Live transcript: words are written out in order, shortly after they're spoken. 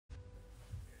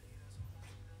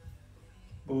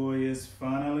It's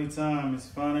finally time. It's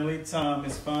finally time.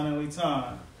 It's finally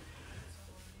time.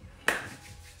 As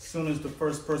soon as the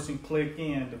first person click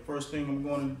in, the first thing I'm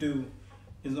going to do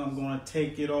is I'm going to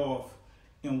take it off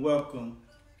and welcome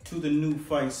to the New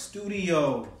Fight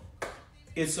Studio.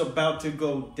 It's about to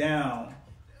go down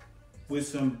with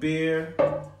some beer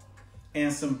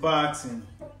and some boxing.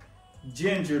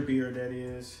 Ginger beer, that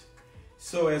is.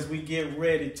 So as we get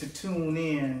ready to tune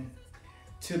in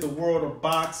to the world of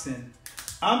boxing,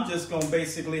 I'm just going to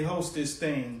basically host this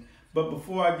thing. But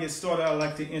before I get started, I'd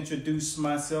like to introduce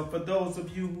myself. For those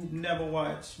of you who've never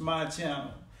watched my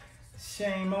channel,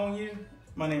 shame on you.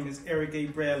 My name is Eric A.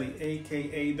 Bradley,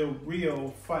 a.k.a. The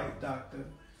Real Fight Doctor.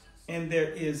 And there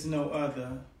is no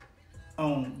other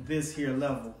on this here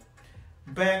level.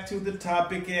 Back to the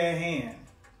topic at hand.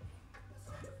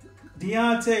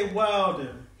 Deontay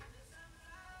Wilder,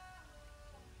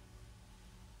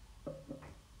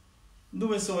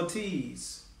 Luis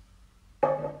Ortiz.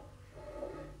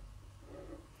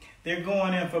 They're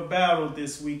going in for battle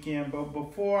this weekend, but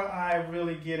before I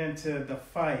really get into the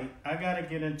fight, I gotta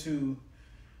get into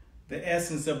the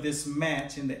essence of this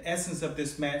match. And the essence of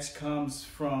this match comes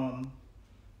from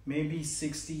maybe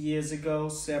 60 years ago,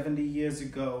 70 years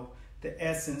ago. The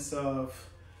essence of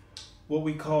what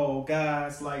we call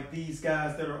guys like these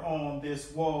guys that are on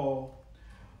this wall.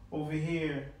 Over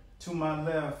here to my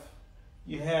left,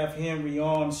 you have Henry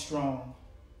Armstrong.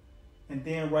 And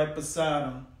then right beside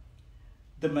him,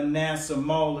 the Manasseh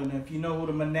Mauler. And if you know who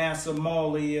the Manasseh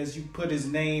Mauler is, you put his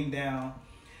name down.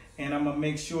 And I'm going to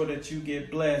make sure that you get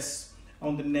blessed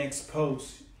on the next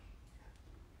post.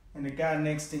 And the guy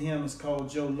next to him is called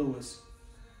Joe Louis.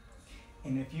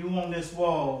 And if you on this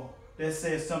wall, that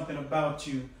says something about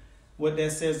you. What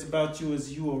that says about you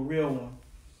is you a real one.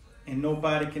 And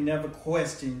nobody can ever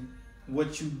question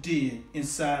what you did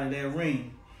inside of that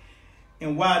ring.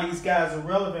 And why these guys are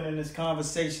relevant in this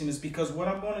conversation is because what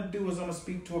I'm going to do is I'm going to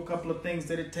speak to a couple of things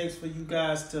that it takes for you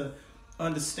guys to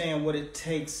understand what it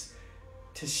takes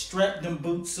to strap them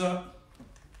boots up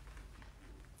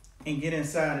and get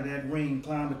inside of that ring,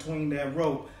 climb between that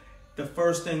rope. The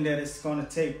first thing that it's going to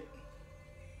take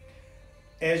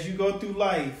as you go through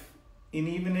life, and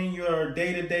even in your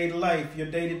day-to-day life, your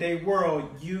day-to-day world,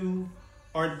 you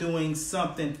are doing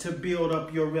something to build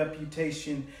up your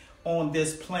reputation on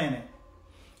this planet.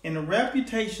 And the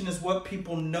reputation is what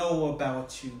people know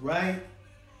about you, right?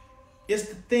 It's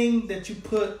the thing that you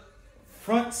put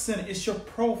front center. It's your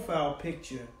profile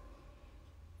picture.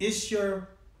 It's your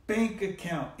bank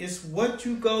account. It's what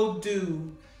you go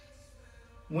do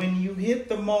when you hit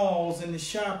the malls and the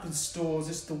shopping stores.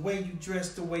 It's the way you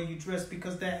dress,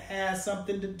 because that has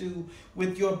something to do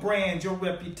with your brand, your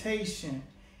reputation.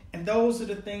 And those are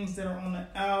the things that are on the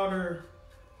outer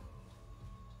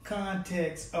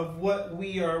context of what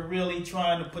we are really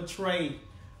trying to portray.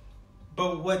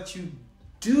 But what you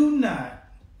do not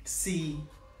see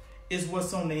is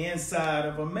what's on the inside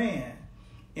of a man.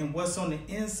 And what's on the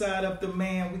inside of the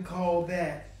man, we call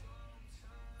that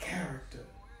character.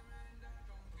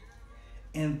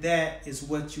 And that is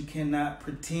what you cannot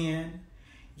pretend.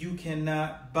 You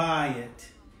cannot buy it.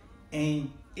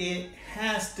 And it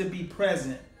has to be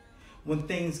present when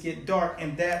things get dark.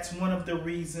 And that's one of the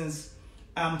reasons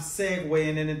I'm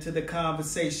segueing into the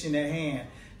conversation at hand.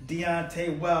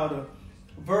 Deontay Wilder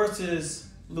versus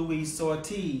Luis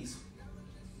Ortiz.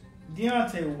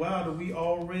 Deontay Wilder, we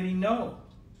already know.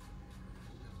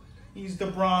 He's the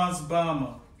bronze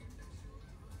bomber.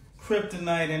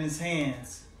 Kryptonite in his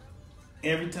hands.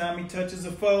 Every time he touches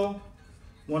a foe,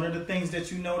 one of the things that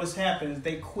you notice happens,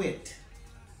 they quit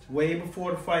way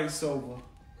before the fight's over.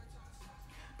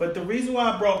 But the reason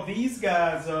why I brought these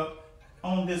guys up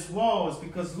on this wall is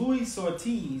because Luis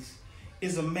Ortiz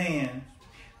is a man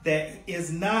that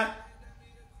is not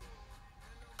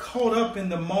caught up in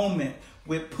the moment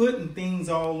with putting things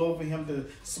all over him to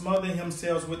smother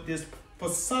himself with this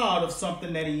facade of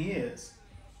something that he is.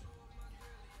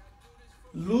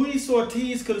 Luis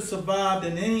Ortiz could have survived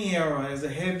in any era as a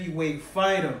heavyweight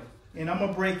fighter. And I'm going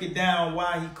to break it down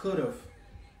why he could have.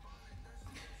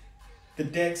 The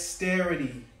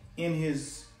dexterity in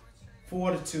his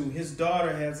fortitude. His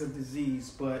daughter has a disease,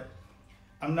 but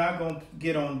I'm not going to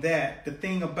get on that. The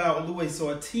thing about Luis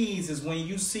Ortiz is when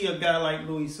you see a guy like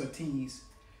Luis Ortiz,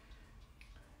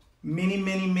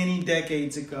 many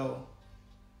decades ago,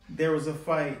 there was a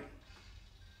fight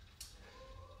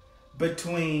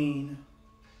between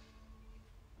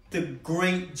the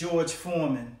great George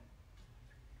Foreman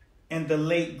and the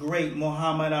late great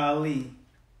Muhammad Ali.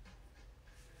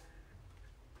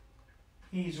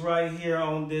 He's right here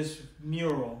on this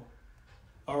mural,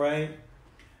 all right?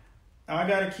 I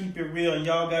got to keep it real, and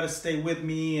y'all got to stay with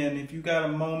me. And if you got a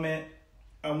moment,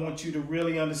 I want you to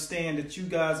really understand that you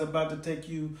guys are about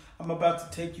to I'm about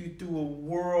to take you through a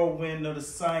whirlwind of the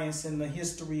science and the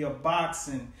history of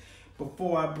boxing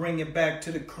before I bring it back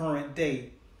to the current day.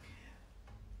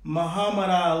 Muhammad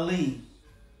Ali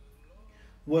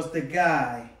was the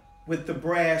guy with the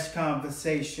brash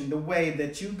conversation, the way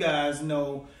that you guys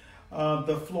know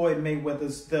the Floyd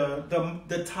Mayweathers,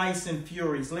 the Tyson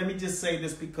Furies. Let me just say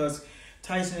this because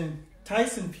Tyson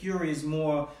Fury is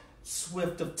more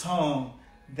swift of tongue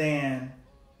than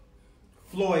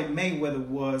Floyd Mayweather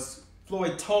was.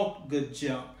 Floyd talked good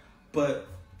jump, but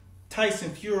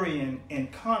Tyson Fury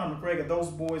and Conor McGregor, those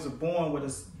boys are born with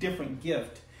a different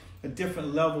gift, a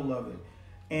different level of it,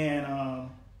 and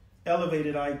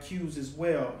elevated IQs as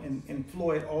well, and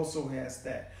Floyd also has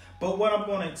that. But what I'm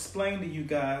going to explain to you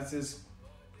guys is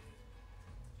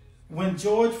when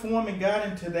George Foreman got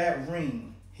into that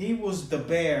ring, he was the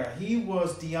bear. He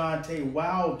was Deontay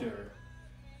Wilder.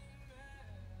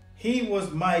 He was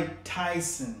Mike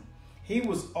Tyson. He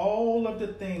was all of the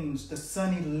things, the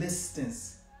Sonny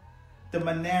Listons, the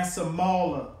Manasseh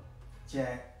Mauler,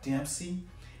 Jack Dempsey.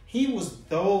 He was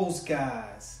those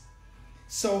guys.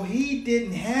 So he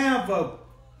didn't have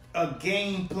a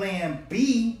game plan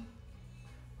B.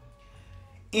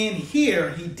 In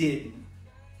here, he didn't.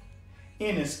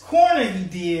 In his corner, he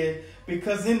did,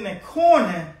 because in the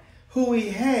corner, who he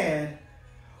had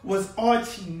was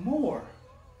Archie Moore,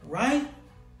 right?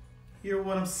 Hear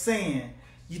what I'm saying?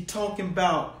 You're talking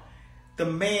about the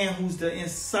man who's the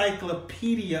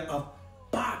encyclopedia of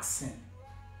boxing.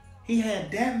 He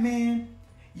had that man.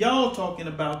 Y'all talking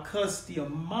about Cus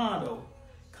D'Amato.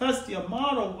 Cus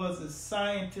D'Amato was a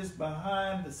scientist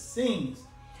behind the scenes.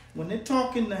 When they're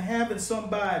talking to having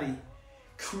somebody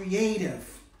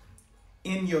creative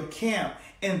in your camp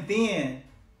and then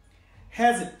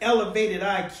has an elevated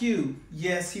IQ,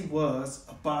 yes, he was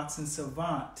a boxing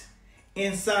savant.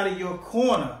 Inside of your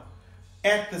corner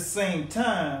at the same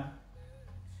time,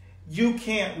 you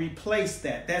can't replace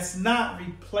that. That's not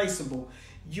replaceable.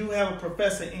 You have a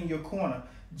professor in your corner.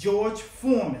 George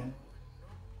Foreman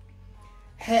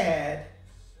had,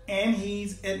 and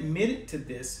he's admitted to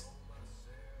this,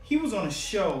 he was on a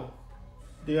show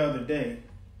the other day.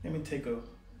 Let me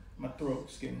my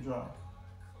throat's getting dry.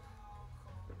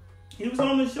 He was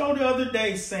on the show the other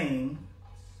day saying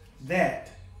that,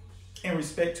 in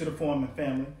respect to the Foreman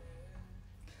family,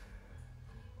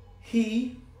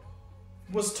 he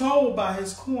was told by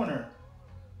his corner,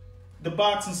 the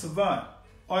boxing savant,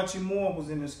 Archie Moore was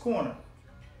in his corner.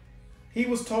 He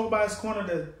was told by his corner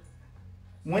that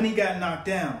when he got knocked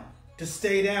down, to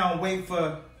stay down, wait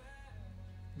for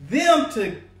them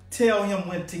to tell him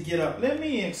when to get up. Let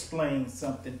me explain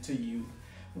something to you.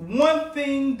 One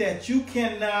thing that you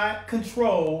cannot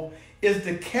control is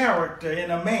the character in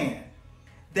a man.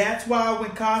 That's why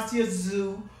when Cassius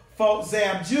Tszyu fought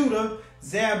Zab Judah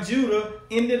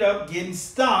ended up getting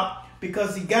stopped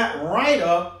because he got right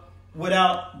up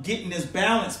without getting his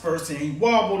balance first, and he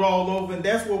wobbled all over, and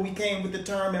that's where we came with the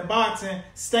term in boxing,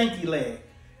 stanky leg.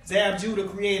 Zab Judah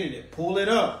created it. Pull it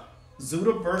up.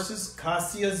 Judah versus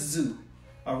Cassius Tszyu.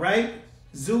 All right?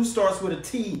 Tszyu starts with a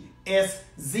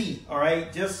T-S-Z. All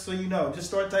right? Just so you know. Just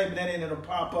start typing that in, it'll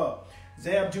pop up.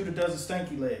 Zab Judah does a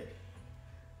stanky leg.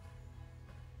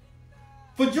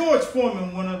 For George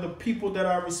Foreman, one of the people that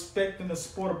I respect in the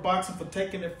sport of boxing, for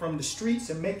taking it from the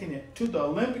streets and making it to the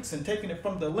Olympics, and taking it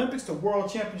from the Olympics to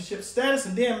world championship status,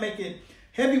 and then make it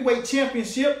heavyweight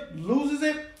championship, loses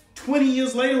it, 20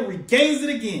 years later regains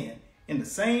it again in the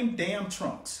same damn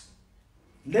trunks.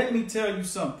 Let me tell you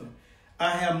something.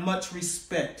 I have much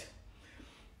respect.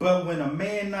 But when a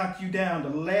man knocks you down, the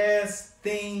last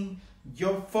thing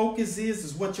your focus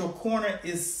is what your corner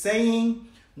is saying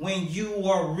when you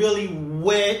are really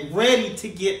ready to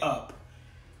get up.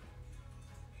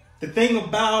 The thing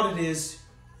about it is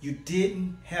you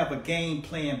didn't have a game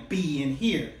plan B in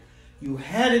here. You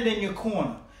had it in your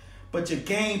corner, but your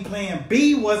game plan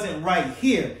B wasn't right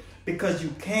here because you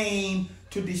came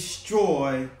to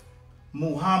destroy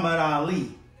Muhammad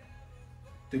Ali,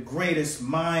 the greatest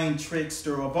mind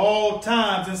trickster of all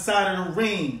times inside of the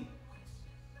ring.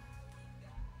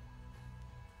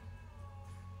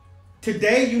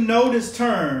 Today you know this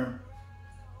term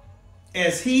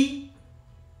as he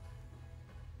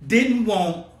didn't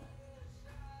want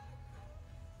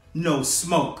no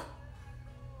smoke.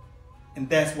 And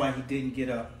that's why he didn't get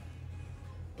up.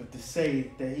 But to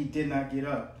say that he did not get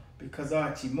up because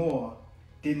Archie Moore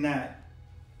did not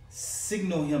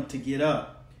signal him to get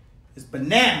up is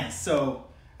bananas. So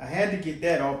I had to get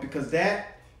that off because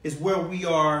that is where we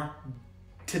are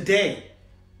today.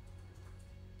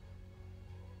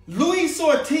 Luis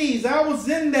Ortiz, I was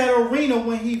in that arena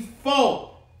when he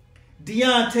fought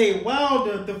Deontay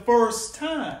Wilder the first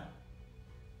time.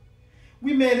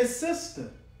 We met his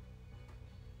sister.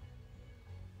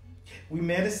 We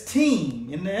met his team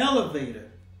in the elevator,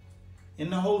 in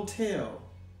the hotel,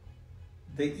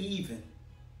 the Even.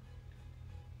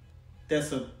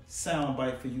 That's a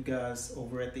soundbite for you guys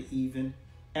over at the Even.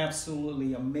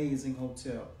 Absolutely amazing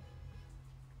hotel.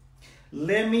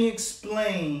 Let me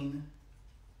explain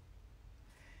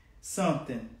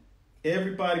something.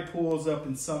 Everybody pulls up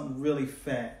in something really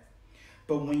fat.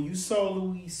 But when you saw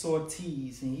Luis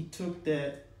Ortiz and he took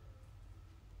that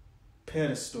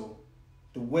pedestal,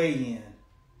 the weigh-in,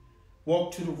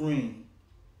 walked to the ring,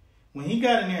 when he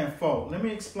got in there and fought, let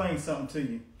me explain something to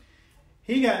you.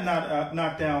 He got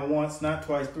knocked down once, not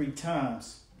twice, 3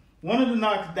 times. One of the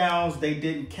knockdowns they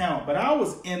didn't count, but I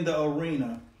was in the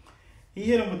arena. He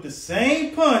hit him with the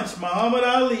same punch, Muhammad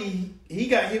Ali. He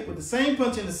got hit with the same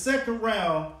punch in the second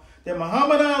round that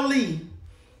Muhammad Ali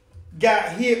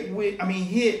got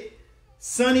hit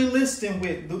Sonny Liston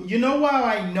with. You know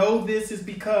why I know this is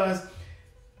because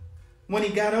when he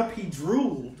got up, he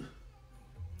drooled.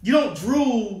 You don't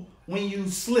drool when you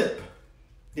slip.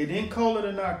 They didn't call it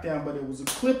a knockdown, but it was a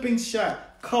clipping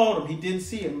shot. Caught him. He didn't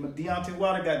see him. But Deontay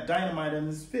Wilder got dynamite in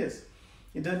his fist.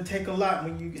 It doesn't take a lot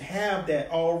when you have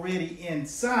that already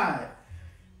inside.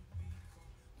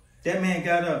 That man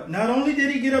got up. Not only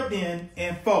did he get up then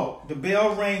and fought, the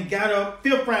bell rang, got up,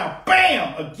 5th round,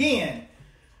 bam, again.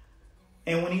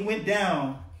 And when he went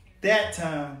down that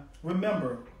time,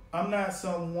 remember, I'm not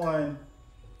someone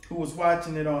who was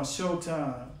watching it on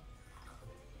Showtime.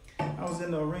 I was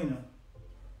in the arena.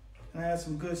 And I had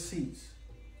some good seats.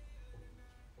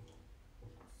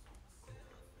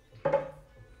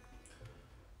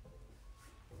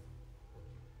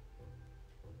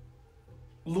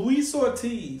 Luis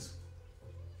Ortiz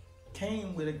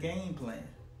came with a game plan.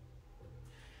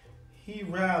 He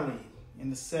rallied in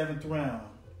the 7th round.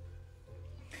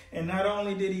 And not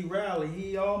only did he rally,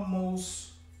 he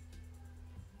almost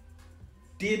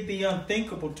did the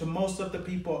unthinkable to most of the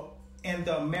people in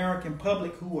the American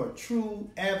public who are true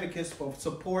advocates for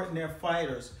supporting their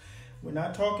fighters. We're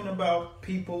not talking about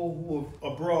people who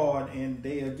are abroad and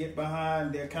they get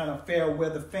behind their kind of fair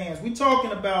weather fans. We're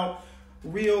talking about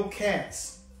real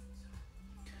cats.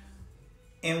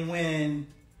 And when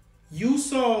you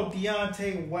saw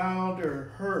Deontay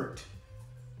Wilder hurt,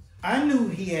 I knew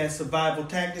he had survival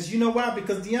tactics. You know why?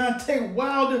 Because Deontay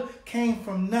Wilder came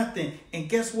from nothing. And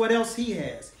guess what else he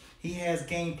has? He has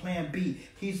game plan B.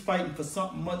 He's fighting for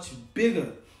something much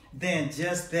bigger than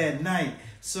just that night.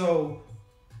 So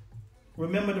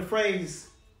remember the phrase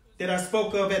that I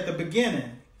spoke of at the beginning.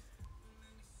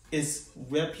 It's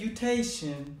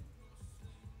reputation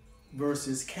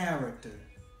versus character.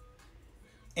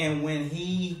 And when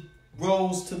he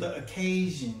rose to the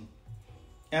occasion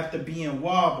after being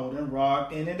wobbled and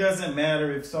rocked, and it doesn't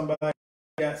matter if somebody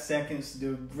got seconds,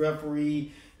 the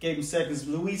referee gave him seconds.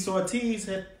 Luis Ortiz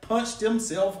had punched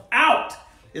himself out.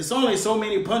 It's only so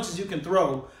many punches you can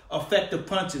throw, effective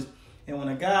punches. And when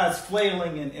a guy's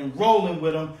flailing and rolling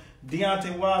with him,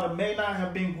 Deontay Wilder may not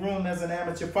have been groomed as an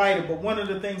amateur fighter, but one of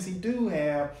the things he do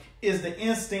have is the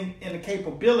instinct and the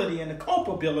capability and the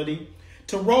culpability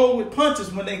to roll with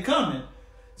punches when they coming.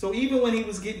 So even when he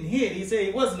was getting hit, he said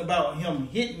it wasn't about him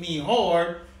hitting me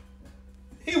hard.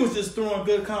 He was just throwing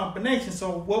good combinations.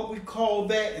 So what we call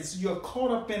that is you're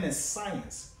caught up in his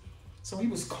science. So he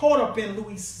was caught up in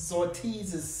Luis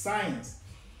Ortiz's science.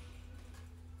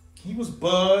 He was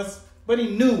buzzed, but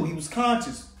he knew, he was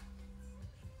conscious,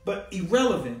 but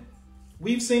irrelevant.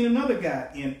 We've seen another guy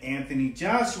in Anthony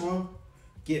Joshua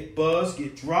get buzzed,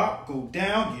 get dropped, go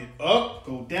down, get up,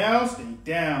 go down, stay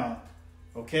down.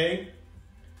 Okay?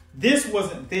 This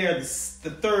wasn't there the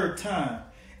 3rd time.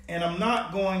 And I'm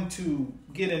not going to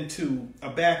get into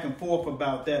a back and forth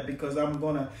about that because I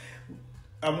want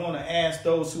to ask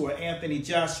those who are Anthony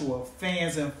Joshua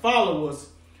fans and followers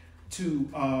to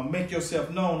make yourself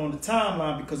known on the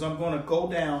timeline, because I'm going to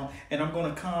go down and I'm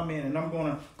going to comment and I'm going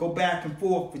to go back and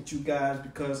forth with you guys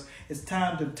because it's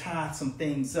time to tie some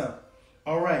things up.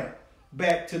 All right,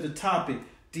 back to the topic.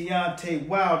 Deontay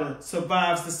Wilder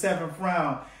survives the 7th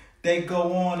round. They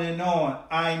go on and on.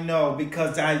 I know,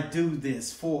 because I do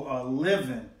this for a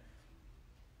living.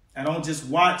 I don't just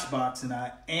watch boxing,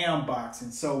 I am boxing.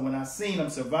 So when I seen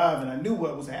him survive and I knew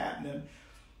what was happening,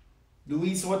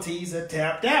 Luis Ortiz had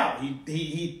tapped out.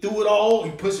 He threw it all,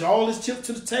 he pushed all his chips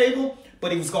to the table,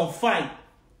 but he was going to fight.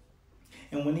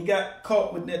 And when he got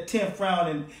caught with that 10th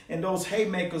round and those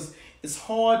haymakers, it's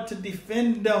hard to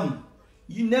defend them.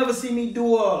 You never see me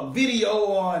do a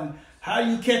video on how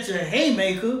you catch a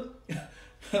haymaker.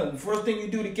 First thing you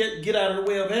do to get out of the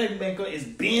way of haymaker is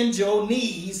bend your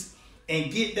knees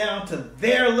and get down to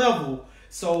their level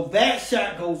so that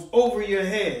shot goes over your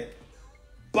head.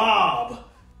 Bob,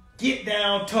 get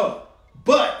down tough.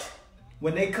 But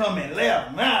when they come in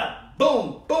left, now,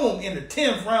 boom, boom, in the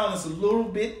 10th round, it's a little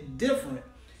bit different.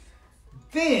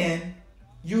 Then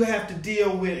you have to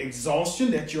deal with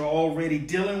exhaustion that you're already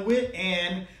dealing with,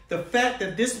 and the fact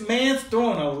that this man's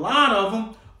throwing a lot of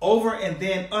them over and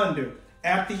then under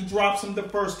after he drops them the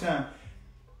first time.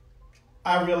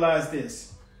 I realized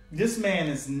this. This man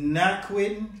is not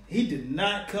quitting. He did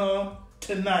not come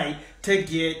tonight to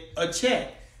get a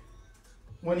check.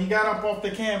 When he got up off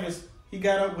the canvas, he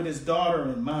got up with his daughter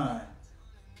in mind.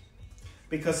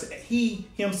 Because he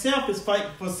himself is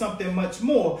fighting for something much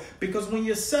more. Because when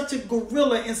you're such a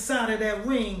gorilla inside of that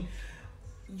ring,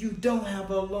 you don't have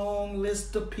a long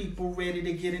list of people ready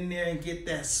to get in there and get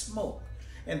that smoke.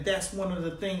 And that's one of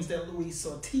the things that Luis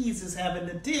Ortiz is having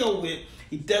to deal with.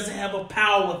 He doesn't have a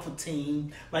powerful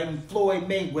team like Floyd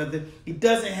Mayweather. He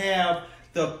doesn't have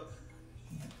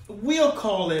we'll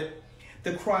call it,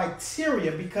 the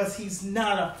criteria, because he's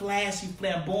not a flashy,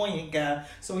 flamboyant guy.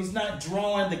 So he's not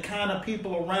drawing the kind of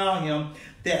people around him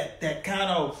that kind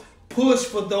of push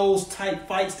for those type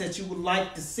fights that you would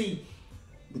like to see.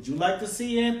 Would you like to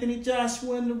see Anthony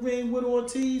Joshua in the ring with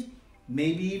Ortiz?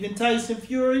 Maybe even Tyson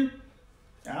Fury?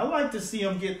 I like to see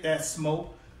him get that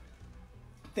smoke.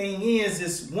 Thing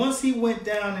is once he went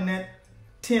down in that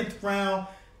 10th round,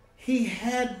 he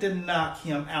had to knock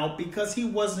him out because he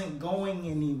wasn't going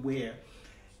anywhere.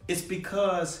 It's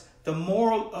because the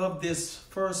moral of this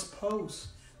first post,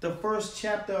 the first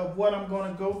chapter of what I'm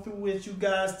going to go through with you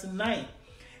guys tonight,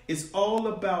 is all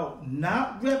about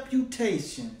not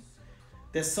reputation,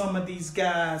 that some of these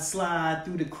guys slide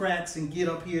through the cracks and get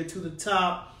up here to the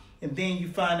top, and then you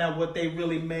find out what they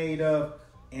really made of.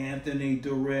 Anthony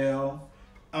Durrell.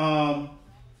 Not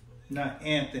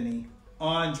Anthony,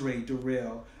 Andre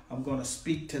Durrell. I'm going to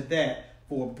speak to that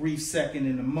for a brief second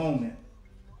in a moment.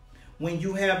 When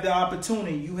you have the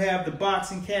opportunity, you have the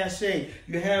boxing cachet,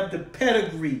 you have the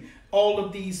pedigree, all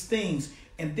of these things.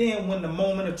 And then when the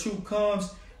moment of truth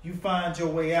comes, you find your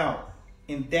way out.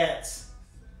 And that's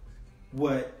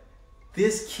what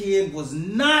this kid was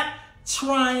not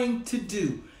trying to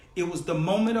do. It was the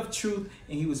moment of truth,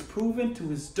 and he was proving to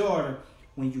his daughter,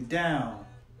 when you're down,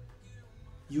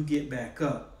 you get back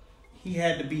up. He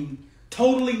had to be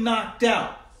totally knocked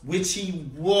out, which he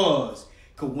was.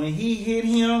 Because when he hit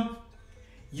him,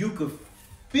 you could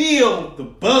feel the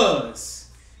buzz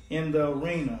in the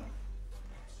arena.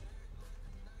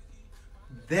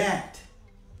 That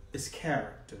is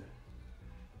character.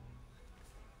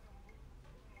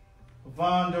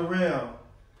 Von Durrell,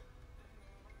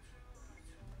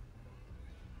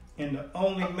 and the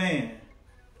only man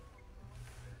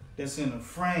that's in a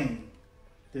frame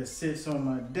that sits on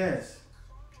my desk,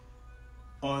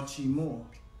 Archie Moore.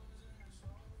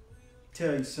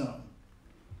 Tell you something.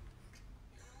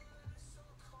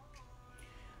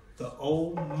 The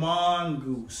old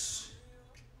mongoose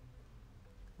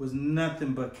was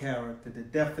nothing but character, the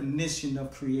definition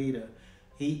of creator.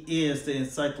 He is the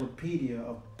encyclopedia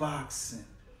of boxing.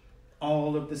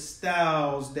 All of the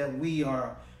styles that we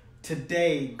are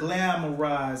today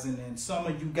glamorizing, and some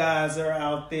of you guys are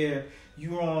out there,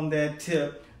 you're on that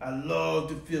tip. I love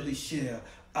the Philly shell.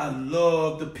 I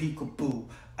love the peekaboo.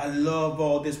 I love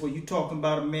all this. Well, you talking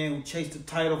about a man who chased the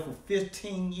title for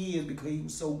 15 years because he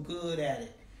was so good at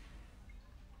it.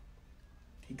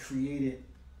 He created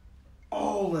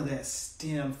all of that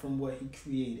stemmed from what he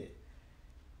created.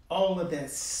 All of that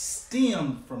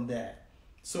stemmed from that.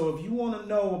 So if you want to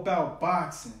know about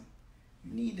boxing,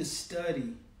 you need to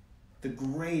study the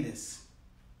greatest.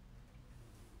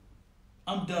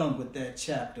 I'm done with that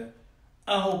chapter.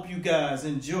 I hope you guys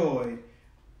enjoyed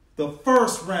the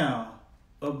first round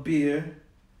of beer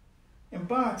and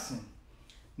boxing.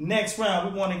 Next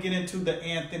round, we want to get into the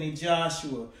Anthony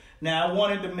Joshua. Now, I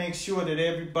wanted to make sure that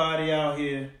everybody out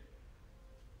here,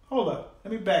 hold up,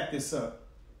 let me back this up.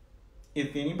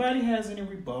 If anybody has any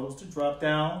rebuttals to drop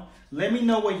down, let me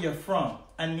know where you're from.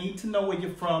 I need to know where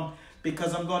you're from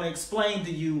because I'm going to explain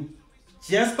to you,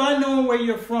 just by knowing where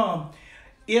you're from,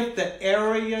 if the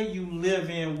area you live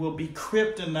in will be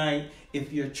kryptonite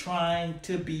if you're trying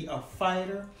to be a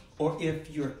fighter or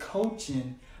if you're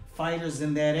coaching fighters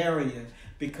in that area.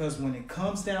 Because when it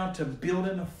comes down to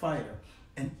building a fighter,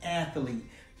 an athlete,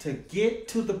 to get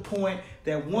to the point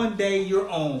that one day you're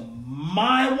on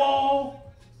my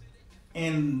wall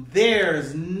and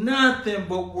there's nothing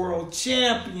but world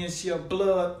championship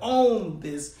blood on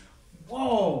this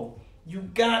wall, you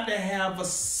got to have a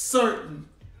certain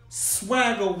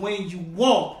swagger when you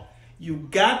walk. You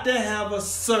got to have a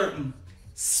certain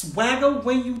swagger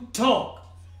when you talk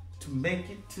to make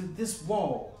it to this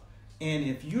wall. And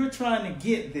if you're trying to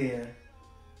get there,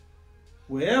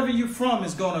 wherever you're from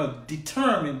is going to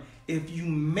determine if you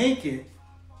make it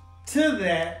to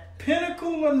that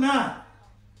pinnacle or not.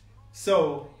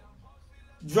 So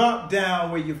drop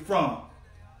down where you're from.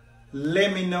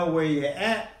 Let me know where you're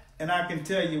at, and I can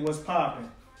tell you what's popping.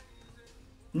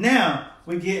 Now,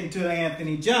 we're getting to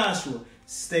Anthony Joshua.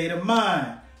 State of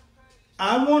mind.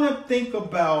 I want to think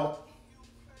about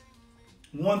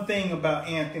one thing about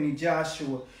Anthony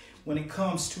Joshua when it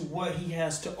comes to what he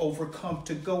has to overcome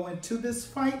to go into this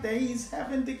fight that he's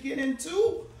having to get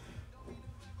into.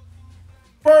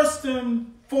 First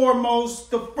and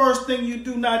foremost, the first thing you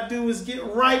do not do is get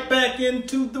right back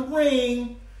into the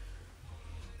ring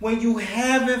when you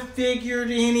haven't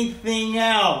figured anything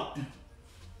out.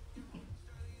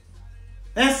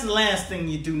 That's the last thing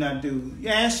you do not do. You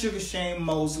ask Sugar Shane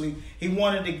Mosley. He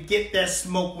wanted to get that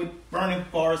smoke with Burning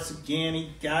Forest again.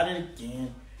 He got it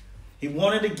again. He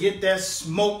wanted to get that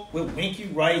smoke with Winky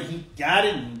Wright. He got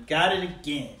it and got it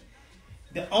again.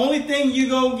 The only thing you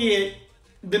gonna get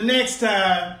the next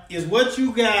time is what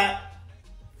you got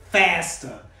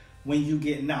faster when you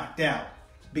get knocked out,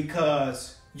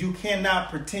 because you cannot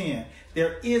pretend.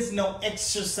 There is no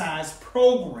exercise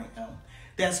program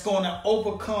that's going to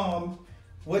overcome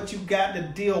what you got to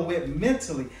deal with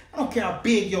mentally. I don't care how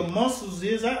big your muscles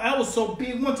is. I was so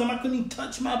big one time I couldn't even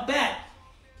touch my back.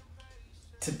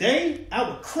 Today, I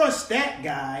would crush that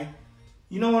guy.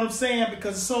 You know what I'm saying?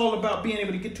 Because it's all about being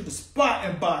able to get to the spot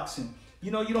in boxing. You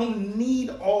know, you don't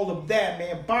need all of that,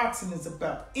 man. Boxing is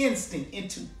about instinct,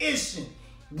 intuition,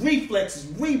 reflexes,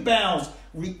 rebounds,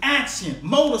 reaction,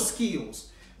 motor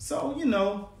skills. So, you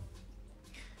know,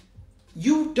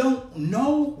 you don't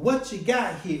know what you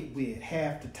got hit with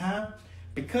half the time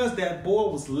because that boy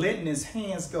was letting his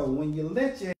hands go. When you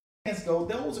let your hands go,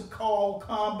 those are called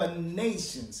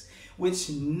combinations, which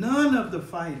none of the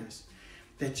fighters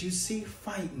that you see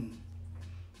fighting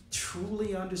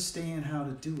truly understand how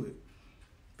to do it,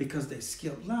 because they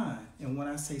skip line. And when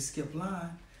I say skip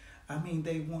line, I mean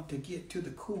they want to get to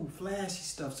the cool, flashy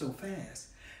stuff so fast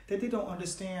that they don't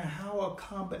understand how a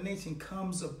combination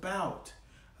comes about.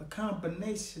 A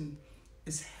combination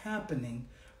is happening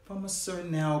from a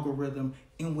certain algorithm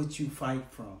in which you fight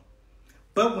from.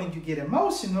 But when you get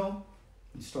emotional,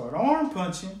 you start arm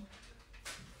punching,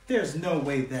 there's no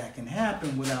way that can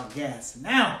happen without gassing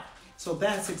out. So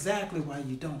that's exactly why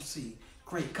you don't see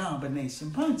great combination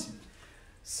punching.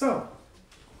 So,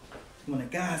 when a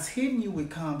guy's hitting you with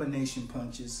combination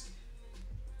punches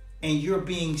and you're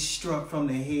being struck from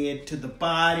the head to the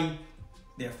body,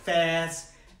 they're fast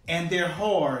and they're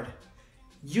hard,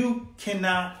 you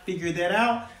cannot figure that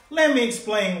out. Let me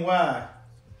explain why.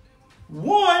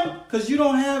 One, because you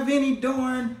don't have any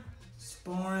darn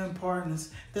sparring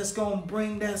partners that's going to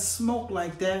bring that smoke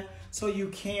like that, so you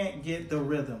can't get the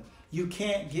rhythm. You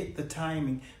can't get the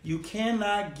timing. You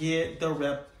cannot get the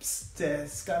reps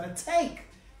that's gonna take.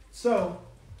 So,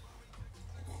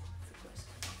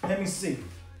 let me see.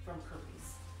 From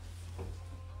Kirby's.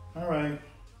 All right.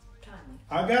 Timing.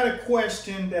 I got a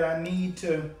question that I need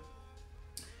to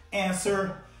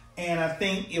answer, and I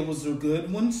think it was a good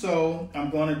one, so I'm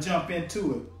gonna jump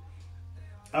into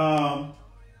it.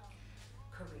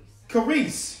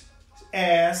 Carice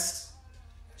asks,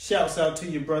 shouts out to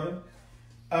you, brother.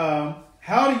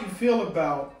 How do you feel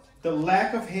about the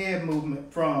lack of head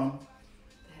movement from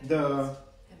the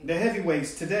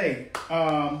heavyweights today?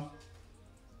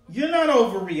 You're not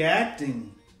overreacting.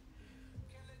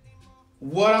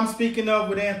 What I'm speaking of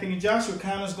with Anthony Joshua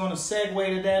kind of is going to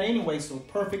segue to that anyway, so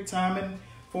perfect timing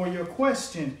for your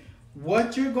question.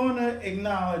 What you're going to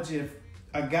acknowledge, if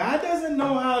a guy doesn't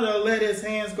know how to let his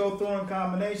hands go throwing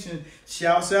combination,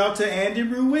 shouts out to Andy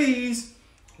Ruiz.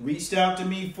 Reached out to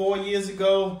me 4 years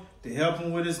ago to help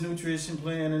him with his nutrition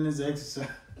plan and his exercise.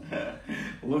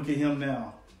 Look at him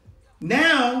now.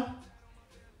 Now,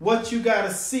 what you got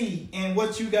to see and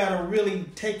what you got to really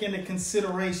take into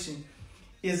consideration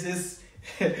is this.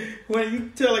 When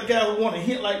you tell a guy who want to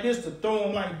hit like this to throw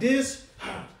him like this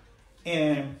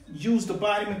and use the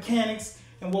body mechanics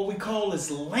and what we call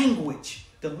is language,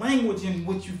 the language in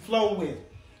which you flow with,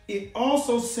 it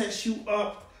also sets you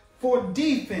up for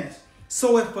defense.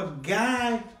 So if a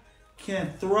guy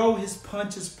can throw his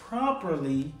punches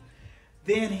properly,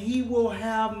 then he will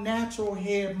have natural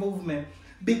head movement,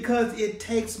 because it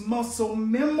takes muscle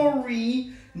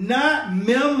memory, not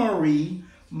memory,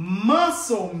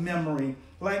 muscle memory.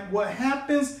 Like what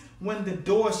happens when the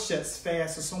door shuts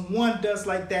fast or someone does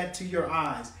like that to your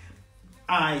eyes.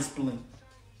 Eyes blink.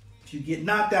 If you get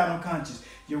knocked out unconscious,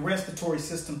 your respiratory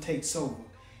system takes over.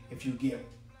 If you get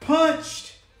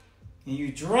punched and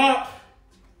you drop,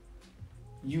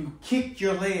 you kick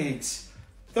your legs.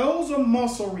 Those are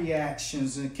muscle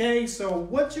reactions, okay? So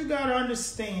what you got to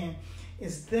understand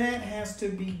is that has to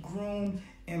be groomed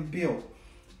and built.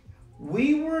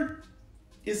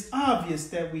 It's obvious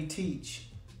that we teach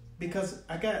because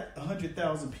I got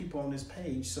 100,000 people on this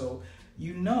page, so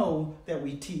you know that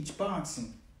we teach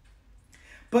boxing.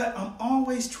 But I'm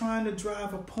always trying to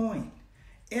drive a point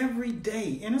every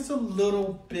day, and it's a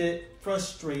little bit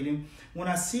frustrating when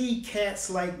I see cats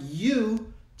like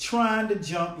you trying to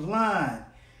jump line,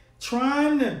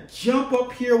 trying to jump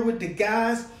up here with the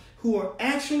guys who are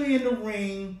actually in the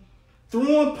ring,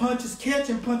 throwing punches,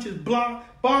 catching punches,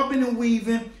 bobbing and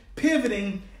weaving,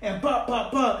 pivoting, and pop,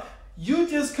 pop, pop. You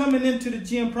just coming into the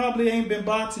gym, probably ain't been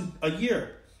boxing a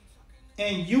year.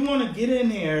 And you want to get in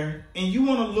there and you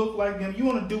want to look like them. You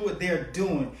want to do what they're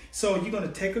doing. So you're going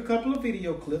to take a couple of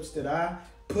video clips that I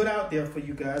put out there for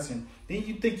you guys. And then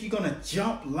you think you're going to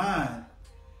jump line.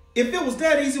 If it was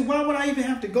that easy, why would I even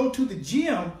have to go to the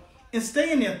gym and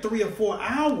stay in there 3 or 4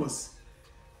 hours?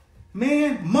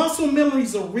 Man, muscle memory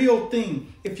is a real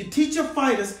thing. If you teach your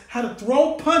fighters how to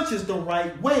throw punches the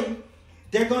right way,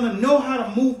 they're going to know how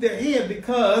to move their head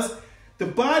because the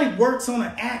body works on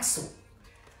an axle.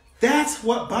 That's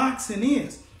what boxing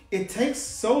is. It takes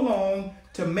so long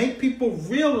to make people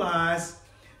realize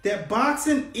that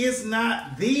boxing is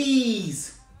not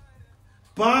these.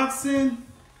 Boxing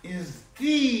is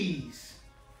these.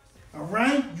 All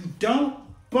right? You don't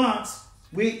box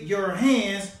with your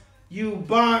hands. You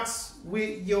box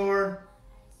with your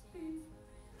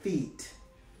feet.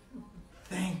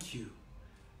 Thank you.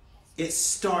 It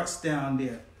starts down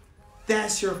there.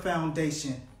 That's your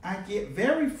foundation. I get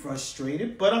very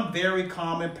frustrated, but I'm very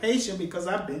calm and patient because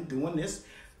I've been doing this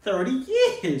 30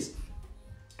 years.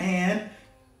 And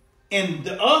in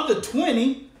the other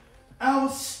 20, I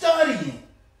was studying.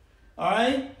 All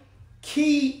right?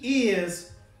 Key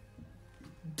is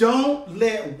don't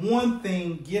let one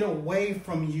thing get away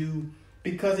from you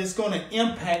because it's going to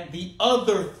impact the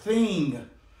other thing.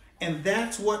 And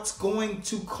that's what's going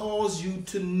to cause you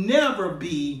to never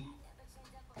be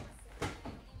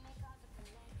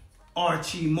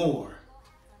Archie Moore,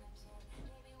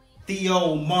 the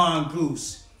old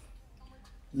mongoose.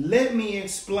 Let me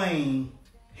explain.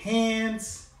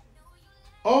 Hands,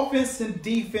 offense and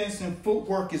defense and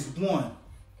footwork is one.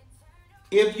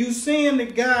 If you seeing the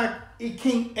guy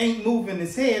ain't moving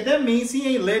his head, that means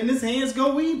he ain't letting his hands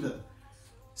go either.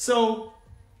 So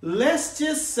let's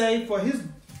just say for his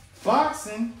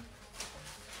boxing,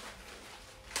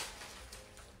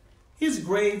 his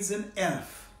grade's an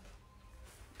F.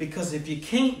 Because if you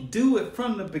can't do it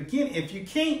from the beginning, if you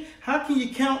can't, how can you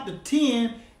count to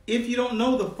 10 if you don't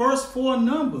know the first 4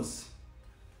 numbers?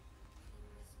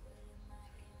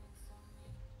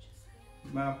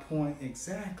 My point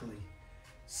exactly.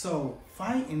 So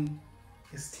fighting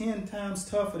is 10 times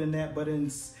tougher than that, but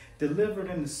it's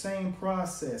delivered in the same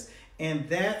process. And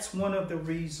that's one of the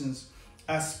reasons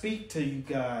I speak to you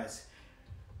guys.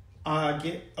 I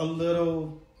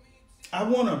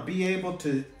want to be able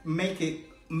to make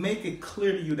it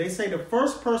clear to you. They say the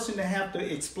first person to have to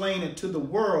explain it to the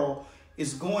world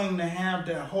is going to have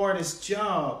the hardest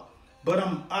job. But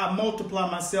I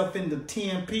multiply myself into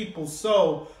 10 people.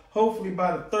 So hopefully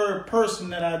by the third person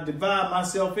that I divide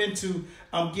myself into,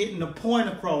 I'm getting the point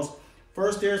across.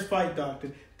 First there's Fight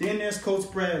Doctor. Then there's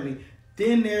Coach Bradley.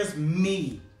 Then there's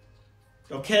me.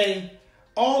 Okay?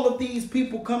 All of these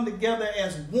people come together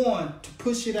as one to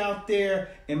push it out there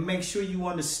and make sure you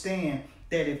understand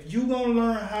that if you're going to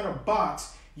learn how to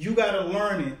box, you got to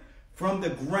learn it from the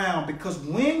ground. Because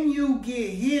when you get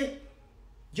hit,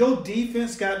 your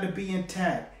defense got to be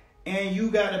intact. And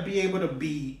you got to be able to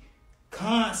be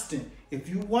constant. If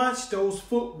you watch those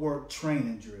footwork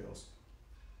training drills,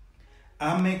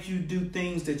 I make you do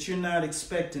things that you're not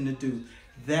expecting to do.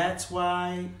 That's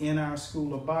why in our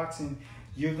school of boxing,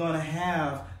 you're going to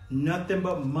have nothing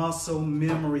but muscle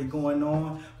memory going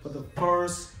on for the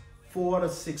first 4 to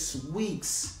 6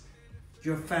 weeks,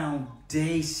 your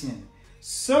foundation.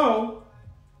 So,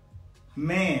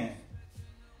 man,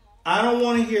 I don't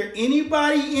want to hear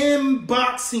anybody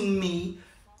inboxing me,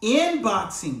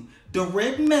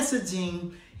 direct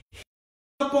messaging,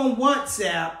 up on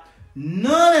WhatsApp,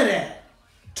 none of that.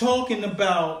 Talking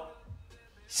about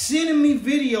sending me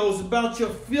videos about your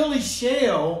Philly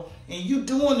shell and you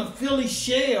doing the Philly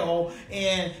shell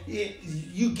and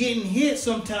you getting hit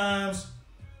sometimes.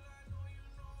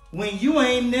 When you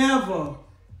ain't never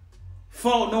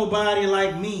fought nobody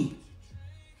like me.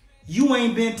 You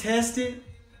ain't been tested.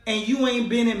 and you ain't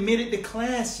been admitted to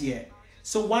class yet.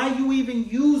 So why you even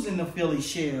using the Philly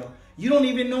shell? You don't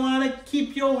even know how to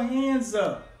keep your hands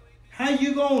up. How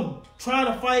you gonna try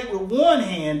to fight with one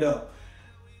hand up?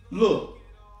 Look,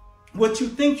 what you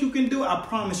think you can do, I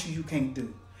promise you can't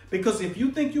do. Because if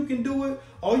you think you can do it,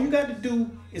 all you got to do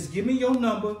is give me your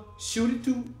number, shoot it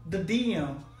to the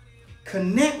DM,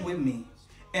 connect with me,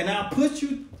 and I'll put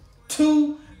you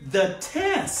to the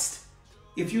test.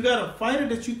 If you got a fighter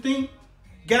that you think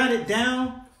got it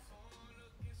down,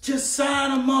 just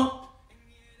sign them up.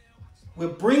 We'll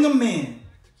bring them in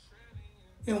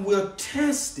and we'll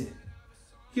test it.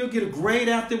 He'll get a grade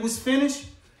after it was finished,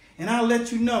 and I'll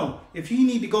let you know if he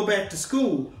need to go back to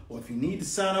school or if you need to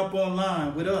sign up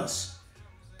online with us.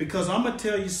 Because I'm going to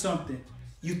tell you something.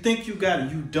 You think you got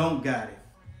it, you don't got it.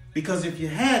 Because if you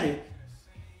had it,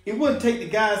 it wouldn't take the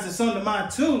guys that's under my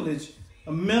tutelage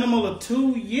a minimum of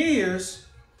 2 years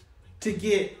to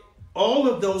get all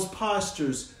of those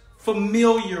postures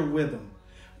familiar with them.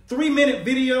 3-minute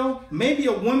video, maybe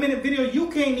a 1-minute video, you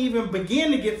can't even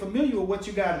begin to get familiar with what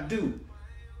you got to do.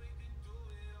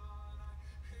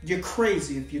 You're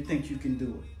crazy if you think you can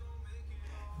do it.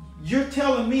 You're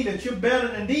telling me that you're better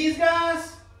than these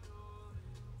guys?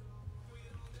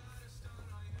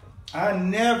 I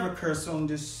never curse on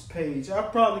this page. I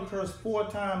probably cursed 4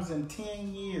 times in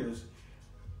 10 years.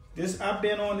 I've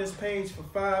been on this page for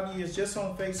 5 years, just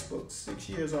on Facebook, 6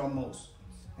 years almost.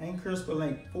 I ain't cursed but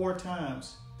like 4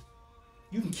 times.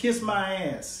 You can kiss my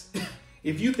ass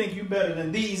if you think you better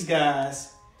than these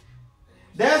guys.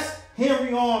 That's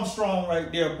Henry Armstrong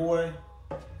right there, boy.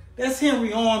 That's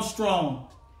Henry Armstrong.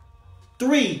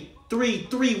 Three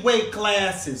weight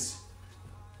classes.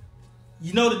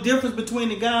 You know the difference between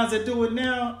the guys that do it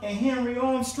now and Henry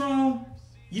Armstrong?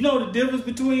 You know the difference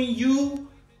between you?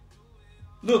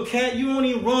 Look, cat, you don't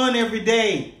even run every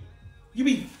day. You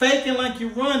be faking like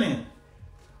you're running.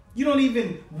 You don't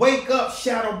even wake up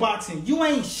shadow boxing. You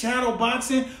ain't shadow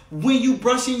boxing when you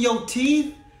brushing your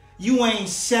teeth. You ain't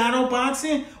shadow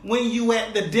boxing when you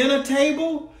at the dinner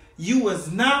table. You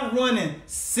was not running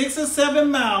 6 or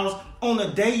 7 miles on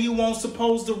a day you weren't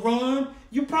supposed to run.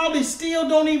 You probably still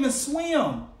don't even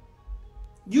swim.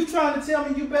 You trying to tell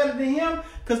me you better than him?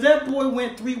 Because that boy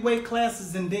went 3 weight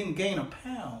classes and didn't gain a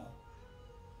pound.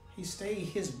 He stayed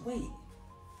his weight.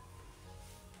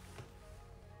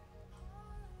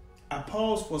 I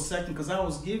paused for a second because I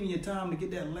was giving you time to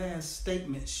get that last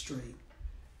statement straight.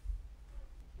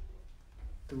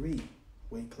 3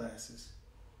 weight classes.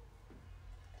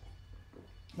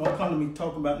 Don't come to me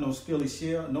talking about no Philly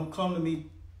shell. Don't come to me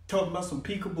talking about some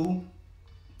peekaboo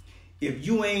if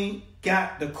you ain't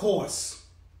got the course.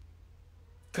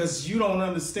 Because you don't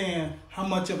understand how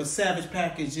much of a savage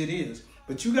package it is.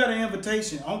 But you got an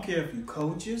invitation. I don't care if you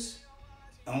coaches.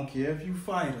 I don't care if you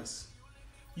fighters.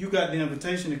 You got the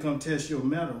invitation to come test your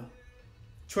mettle.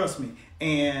 Trust me.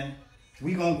 And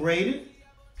we going to grade it.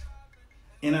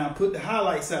 And I'll put the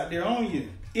highlights out there on you.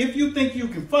 If you think you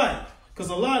can fight. Because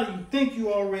a lot of you think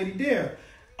you already there.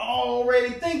 Already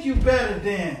think you better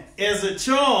than Ezra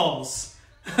Charles.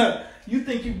 You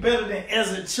think you better than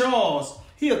Ezra Charles.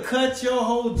 He'll cut your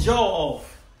whole jaw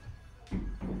off.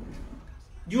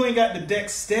 You ain't got the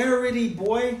dexterity,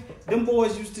 boy. Them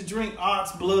boys used to drink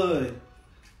ox blood.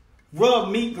 Rub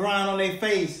meat grind on their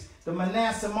face. The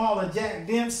Manasseh Mall of Jack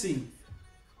Dempsey.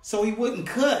 So he wouldn't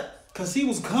cut. Because he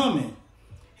was coming.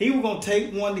 He was going to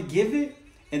take one to give it.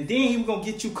 And then he was going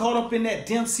to get you caught up in that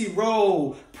Dempsey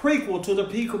Road prequel to the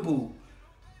Peekaboo.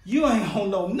 You ain't going to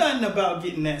know nothing about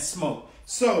getting that smoke.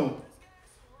 So,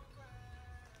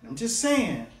 I'm just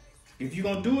saying, if you're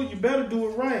going to do it, you better do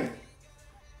it right.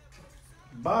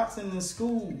 Boxing in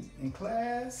school, in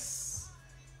class,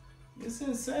 it's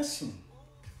in session.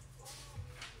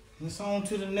 Let's on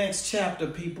to the next chapter,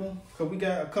 people, because we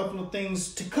got a couple of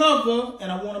things to cover,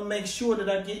 and I want to make sure that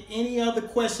I get any other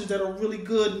questions that are really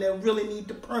good and that really need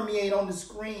to permeate on the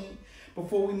screen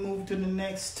before we move to the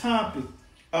next topic.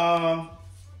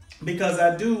 Because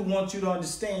I do want you to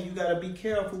understand you got to be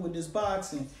careful with this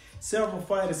boxing. Several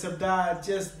fighters have died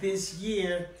just this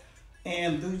year,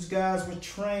 and these guys were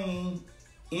trained.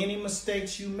 Any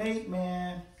mistakes you make,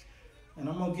 man, and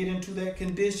I'm going to get into that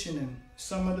conditioning.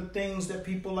 Some of the things that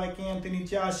people like Anthony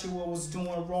Joshua was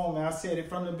doing wrong. I said it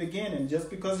from the beginning. Just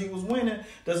because he was winning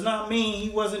does not mean he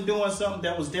wasn't doing something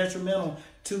that was detrimental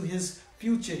to his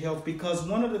future health. Because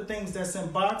one of the things that's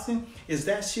in boxing is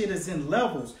that shit is in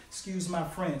levels. Excuse my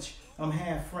French. I'm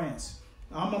half French.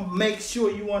 I'm going to make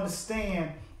sure you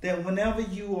understand that whenever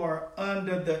you are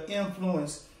under the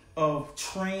influence of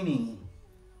training,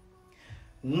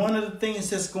 one of the things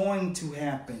that's going to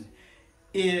happen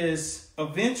is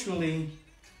eventually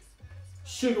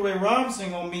Sugar Ray Robinson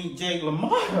gonna meet Jake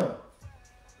LaMotta.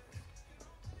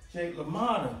 Jake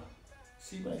LaMotta.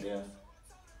 See right there?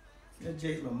 That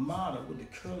Jake LaMotta with the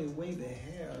curly wavy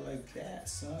hair like that,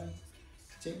 son.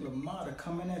 Jake LaMotta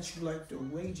coming at you like the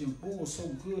Raging Bull. So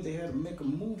good they had to make a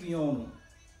movie on him.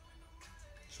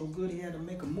 So good he had to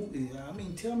make a movie. I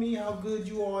mean, tell me how good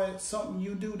you are at something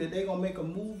you do that they gonna make a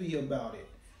movie about it.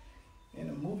 And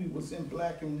the movie was in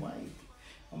black and white.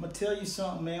 I'm gonna tell you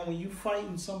something, man. When you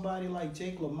fighting somebody like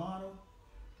Jake LaMotta,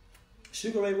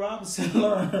 Sugar Ray Robinson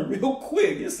learned real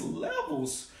quick. It's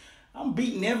levels. I'm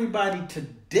beating everybody to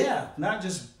death. Not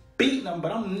just beating them,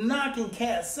 but I'm knocking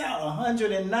cats out.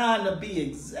 109 to be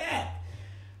exact.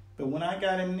 But when I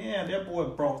got in there, that boy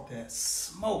brought that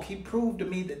smoke. He proved to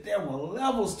me that there were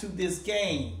levels to this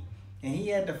game. And he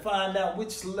had to find out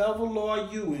which level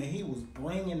are you. And he was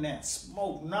bringing that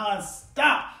smoke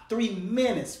nonstop. 3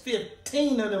 minutes,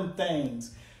 15 of them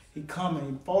things. He come and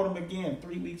he fought him again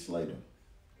 3 weeks later.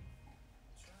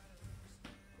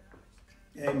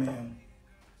 Hey, man.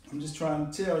 I'm just trying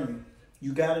to tell you.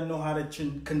 You got to know how to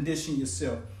condition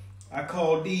yourself. I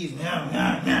call these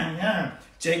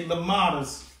Jake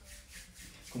LaMotta's.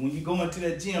 When you go into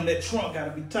that gym, that trunk got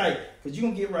to be tight. Because you're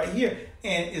going to get right here.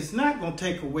 And it's not going to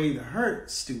take away the hurt,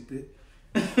 stupid.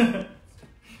 The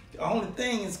only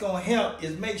thing it's going to help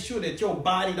is make sure that your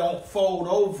body don't fold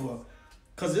over.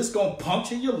 Because it's going to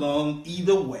puncture your lung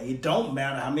either way. It don't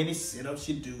matter how many sit-ups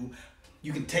you do.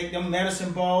 You can take them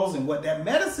medicine balls, and what that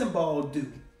medicine ball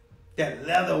do, that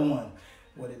leather one,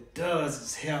 what it does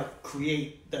is help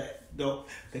create the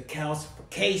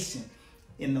calcification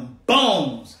in the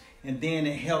bones. And then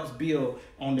it helps build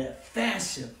on that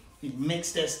fascia. It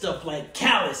makes that stuff like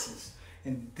calluses.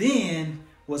 And then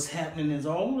what's happening is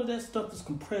all of that stuff is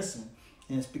compressing.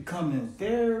 And it's becoming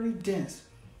very dense.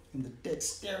 And the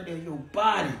dexterity of your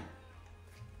body.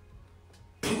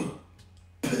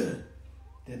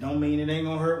 That don't mean it ain't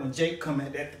gonna hurt when Jake come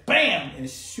at that, bam, and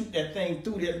shoot that thing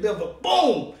through that liver,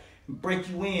 boom, and break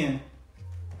you in,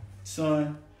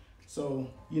 son. So,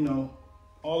 you know,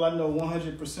 all I know,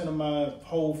 100% of my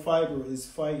whole fiber is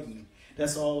fighting.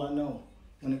 That's all I know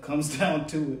when it comes down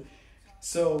to it.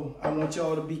 So I want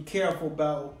y'all to be careful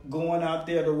about going out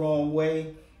there the wrong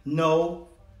way. No,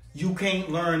 you can't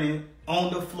learn it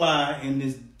on the fly, and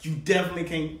you definitely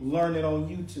can't learn it on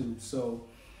YouTube. So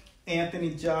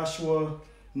Anthony Joshua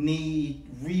need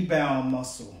rebound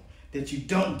muscle that you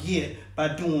don't get by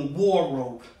doing war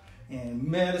rope and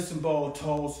medicine ball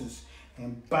tosses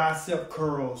and bicep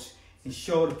curls and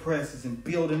shoulder presses and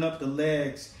building up the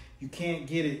legs. You can't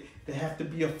get it. They have to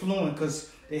be affluent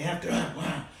because they have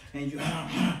to, and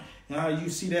you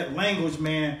see that language,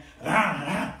 man.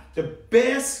 The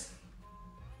best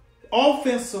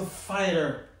offensive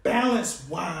fighter,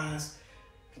 balance-wise,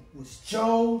 was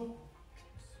Joe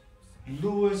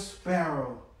Louis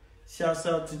Barrow. Shouts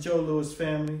out to Joe Louis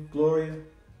family. Gloria,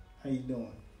 how you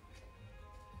doing?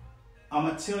 I'm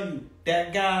going to tell you,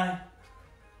 that guy,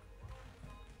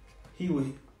 he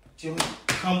would just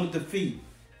come with the feet.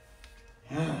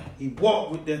 He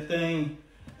walked with that thing.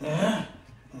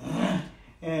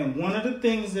 And one of the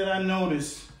things that I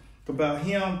noticed about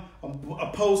him,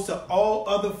 opposed to all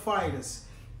other fighters,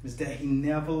 is that he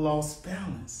never lost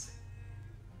balance.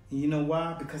 And you know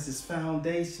why? Because his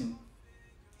foundation.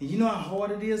 And you know how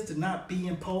hard it is to not be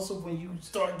impulsive when you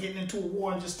start getting into a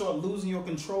war and just start losing your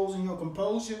controls and your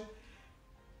composure?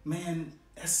 Man,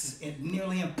 that's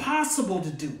nearly impossible to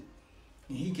do.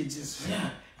 And he could just,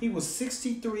 he was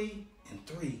 63-3.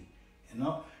 And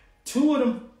two of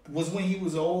them was when he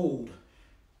was old.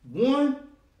 One,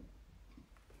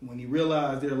 when he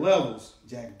realized their levels,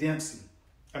 Max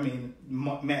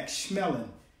Schmeling.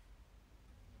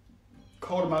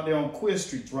 Caught him out there on Quid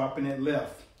Street, dropping that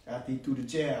left. After he threw the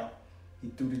jab,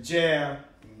 and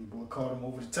the boy caught him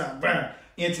over the top. Bam!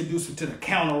 Introduced him to the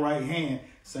counter right hand.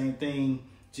 Same thing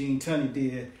Gene Tunney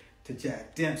did to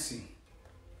Jack Dempsey.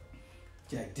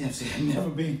 Jack Dempsey had never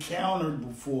been countered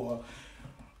before,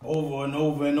 over and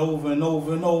over and over and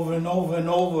over and over and over and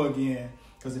over again,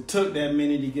 because it took that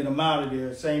many to get him out of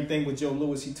there. Same thing with Joe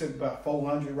Louis. He took about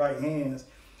 400 right hands,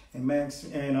 and Max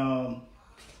and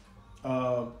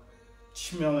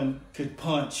Schmeling could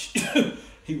punch.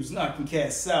 He was knocking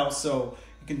cats out, so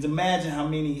you can imagine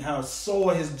how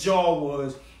sore his jaw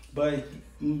was. But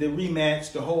the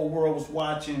rematch, the whole world was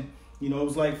watching. You know, it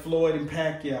was like Floyd and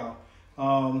Pacquiao.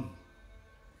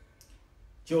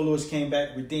 Joe Louis came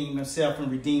back, redeemed himself,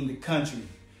 and redeemed the country.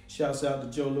 Shouts out to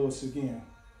Joe Louis again.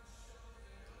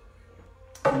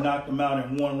 He knocked him out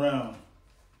in one round.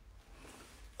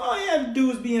 All you had to do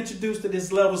was be introduced to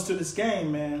these levels to this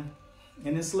game, man.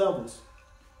 And it's levels.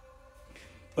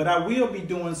 But I will be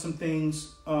doing some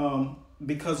things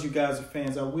because you guys are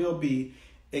fans. I will be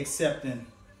accepting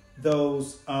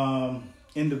those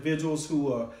individuals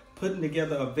who are putting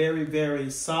together a very, very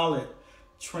solid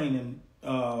training,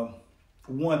 1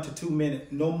 to 2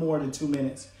 minutes, no more than 2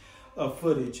 minutes of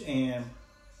footage, and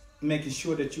making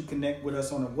sure that you connect with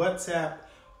us on a WhatsApp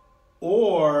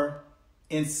or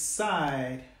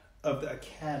inside of the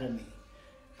academy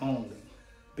only,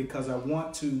 because I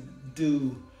want to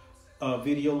do a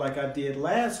video like I did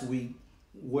last week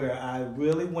where I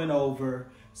really went over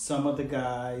some of the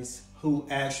guys who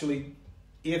actually,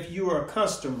 if you are a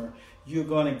customer, you're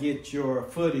going to get your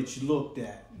footage looked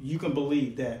at. You can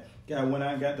believe that. Guy, when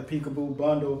I got the Peekaboo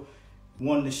bundle,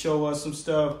 wanted to show us some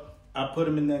stuff, I put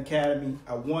him in the academy.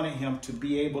 I wanted him to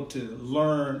be able to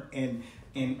learn and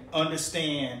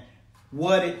understand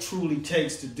what it truly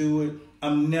takes to do it.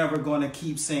 I'm never going to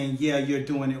keep saying, yeah, you're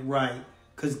doing it right.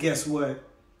 Because guess what?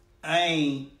 I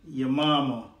ain't your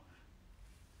mama.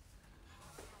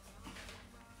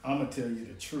 I'm going to tell you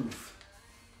the truth.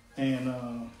 And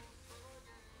I'm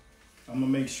going to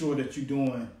make sure that you're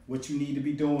doing what you need to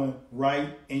be doing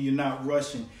right and you're not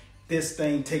rushing. This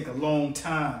thing take a long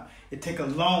time. It take a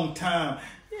long time.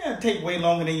 Yeah, it take way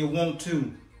longer than you want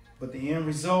to. But the end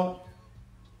result,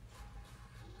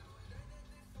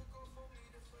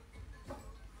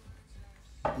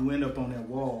 you end up on that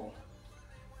wall.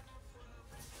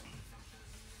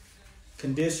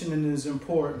 Conditioning is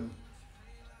important.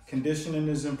 Conditioning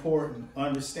is important.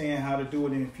 Understand how to do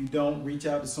it. And if you don't, reach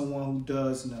out to someone who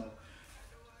does know.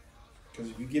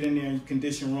 Because if you get in there and you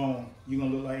condition wrong, you're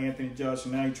going to look like Anthony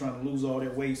Joshua. Now you're trying to lose all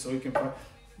that weight so you can...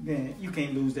 Man, you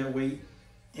can't lose that weight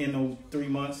in those 3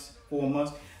 months, 4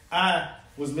 months. I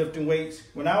was lifting weights.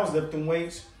 When I was lifting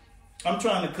weights, I'm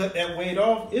trying to cut that weight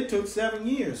off. It took 7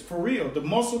 years, for real. The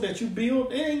muscle that you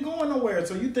build, it ain't going nowhere.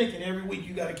 So you thinking every week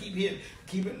you got to keep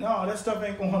it. No, that stuff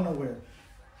ain't going nowhere.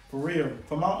 For real.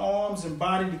 For my arms and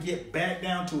body to get back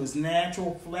down to its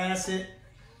natural, flaccid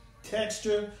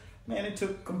texture, man, it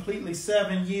took completely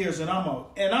 7 years. And I'm a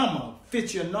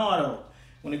aficionado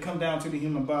when it comes down to the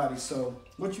human body. So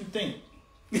what you think?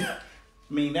 I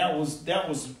mean, that was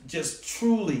just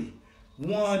truly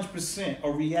 100%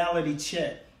 a reality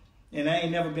check. And I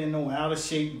ain't never been no out of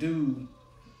shape dude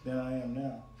than I am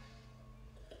now.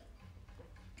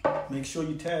 Make sure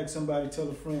you tag somebody, tell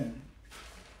a friend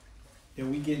that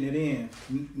we getting it in.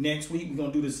 Next week we're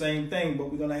gonna do the same thing,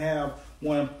 but we're gonna have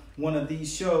one of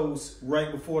these shows right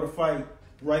before the fight.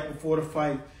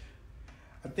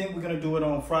 I think we're gonna do it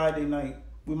on Friday night.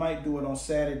 We might do it on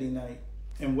Saturday night.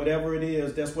 And whatever it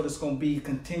is, that's what it's gonna be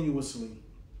continuously.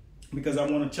 Because I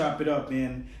wanna chop it up.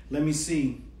 And let me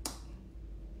see.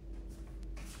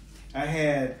 I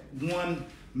had one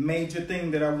major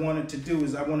thing that I wanted to do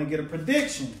is I want to get a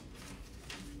prediction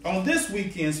on this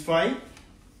weekend's fight.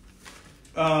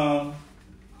 Drop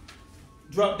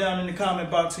down in the comment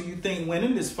box who you think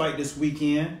winning this fight this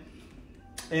weekend.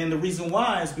 And the reason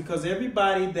why is because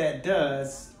everybody that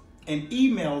does and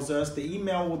emails us, the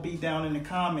email will be down in the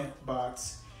comment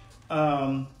box.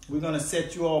 We're going to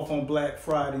set you off on Black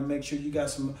Friday. Make sure you got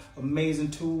some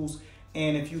amazing tools.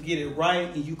 And if you get it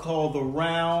right and you call the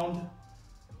round,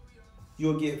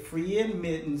 you'll get free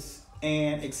admittance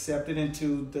and accepted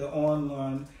into the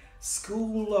online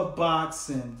School of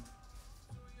Boxing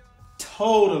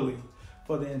totally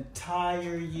for the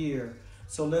entire year.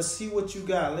 So let's see what you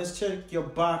got. Let's check your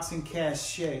boxing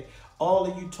cachet.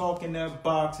 All of you talking that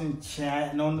boxing,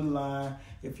 chatting on the line.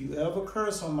 If you ever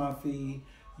curse on my feed,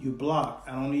 you block.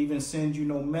 I don't even send you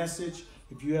no message.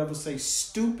 If you ever say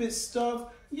stupid stuff,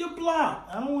 you're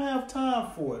blocked. I don't have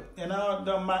time for it. And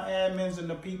my admins and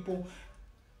the people,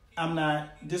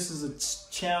 this is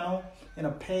a channel and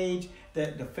a page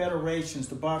that the federations,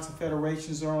 the boxing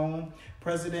federations are on,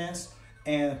 presidents,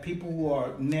 and people who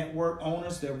are network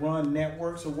owners that run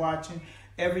networks are watching.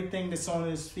 Everything that's on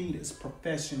this feed is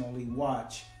professionally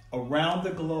watched around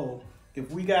the globe. If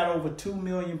we got over 2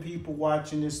 million people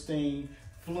watching this thing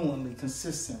fluently,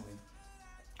 consistently,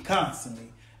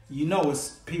 constantly, you know it's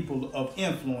people of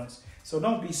influence. So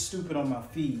don't be stupid on my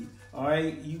feed, all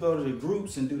right? You go to the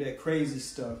groups and do that crazy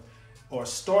stuff or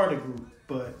start a group,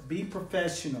 but be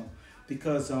professional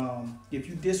because if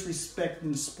you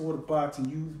disrespecting the sport of boxing,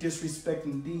 you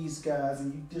disrespecting these guys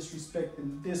and you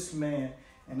disrespecting this man,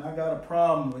 and I got a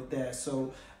problem with that.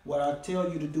 So what I tell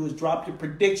you to do is drop your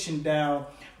prediction down.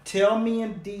 Tell me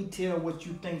in detail what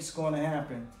you think is going to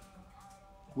happen.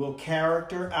 Will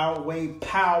character outweigh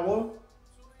power?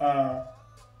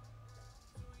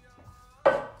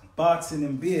 Boxing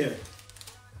and beer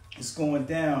is going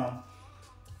down.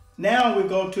 Now we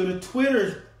go to the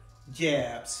Twitter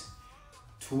jabs.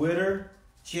 Twitter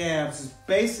jabs is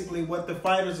basically what the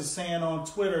fighters are saying on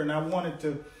Twitter, and I wanted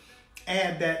to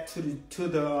add that to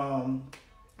the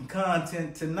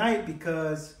content tonight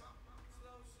because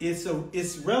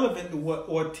it's relevant to what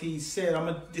Ortiz said. I'm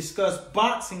gonna discuss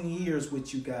boxing years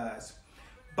with you guys.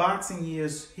 Boxing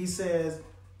years, he says,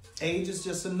 age is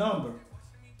just a number,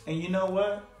 and you know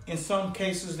what? In some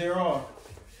cases, there are.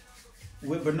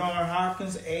 With Bernard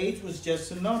Hopkins, age was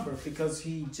just a number because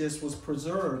he just was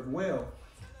preserved well,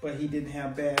 but he didn't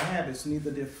have bad habits.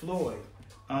 Neither did Floyd.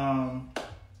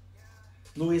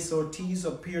 Luis Ortiz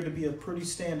appeared to be a pretty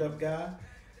stand-up guy.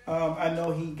 I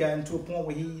know he got into a point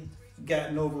where he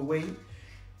gotten overweight.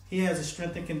 He has a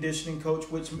strength and conditioning coach,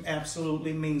 which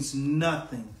absolutely means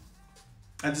nothing.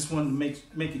 I just wanted to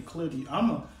make it clear to you.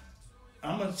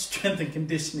 I'm a strength and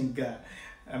conditioning guy.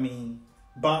 I mean,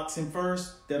 boxing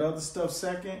first, that other stuff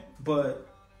second. But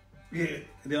yeah,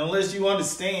 unless you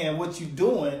understand what you're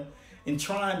doing and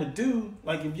trying to do,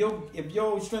 like if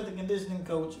your strength and conditioning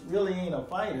coach really ain't a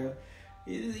fighter,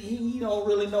 he don't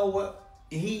really know what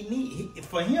he need.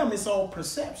 For him, it's all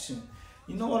perception.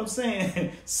 You know what I'm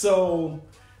saying? So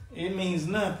it means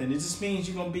nothing. It just means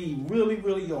you're going to be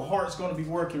really, your heart's going to be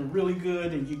working really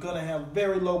good, and you're going to have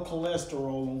very low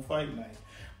cholesterol on fight night.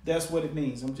 That's what it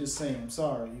means. I'm just saying. I'm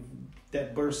sorry.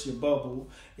 That bursts your bubble.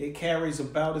 It carries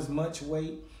about as much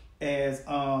weight as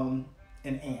an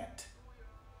ant.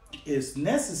 It's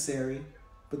necessary,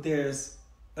 but there's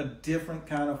a different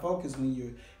kind of focus when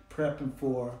you're prepping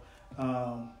for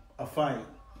a fight.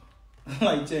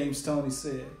 Like James Toney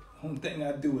said, the only thing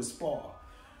I do is spar.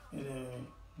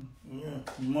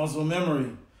 Muscle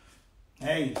memory.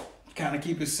 Hey, kind of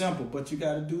keep it simple, but you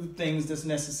got to do the things that's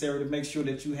necessary to make sure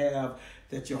that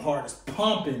that your heart is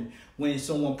pumping when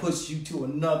someone puts you to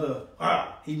another.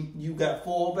 You got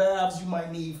 4 valves, you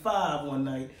might need 5 one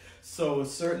night. So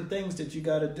certain things that you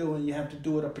got to do, and you have to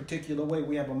do it a particular way.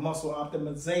 We have a muscle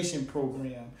optimization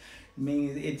program.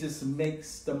 Meaning it just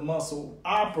makes the muscle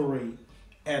operate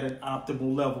at an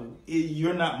optimal level.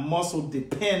 You're not muscle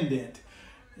dependent.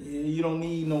 You don't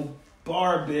need no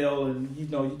barbell and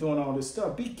you're doing all this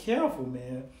stuff. Be careful,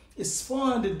 man. It's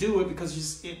fun to do it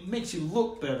because it makes you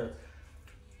look better.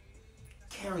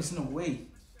 Carries no weight.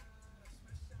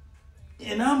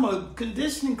 And I'm a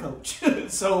conditioning coach.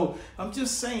 So I'm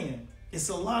just saying, it's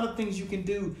a lot of things you can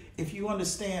do if you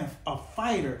understand a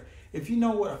fighter. If you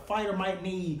know what a fighter might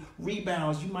need,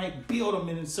 rebounds, you might build them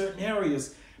in certain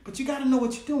areas. But you got to know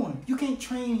what you're doing. You can't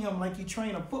train him like you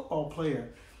train a football player.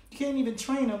 You can't even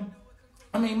train him.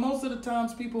 I mean, most of the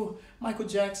times Michael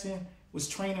Jackson was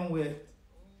training with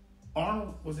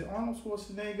Arnold. Was it Arnold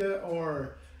Schwarzenegger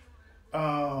or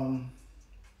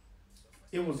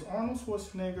it was Arnold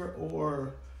Schwarzenegger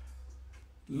or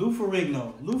Lou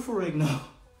Ferrigno.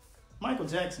 Michael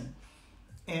Jackson.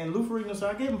 And Lou Ferrigno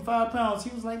said, I gave him 5 pounds.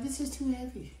 He was like, this is too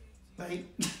heavy. Like,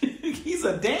 he's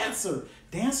a dancer.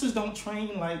 Dancers don't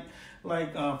train like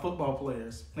football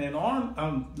players. And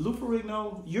Lou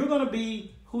Ferrigno, you're going to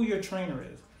be who your trainer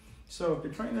is. So if the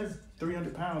trainer is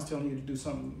 300 pounds telling you to do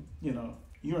something,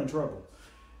 you're in trouble.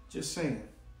 Just saying.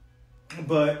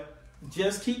 But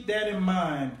just keep that in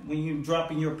mind when you're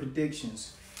dropping your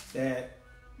predictions. That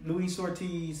Luis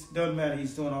Ortiz, doesn't matter,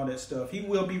 he's doing all that stuff. He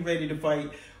will be ready to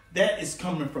fight. That is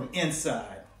coming from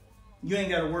inside. You ain't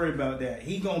got to worry about that.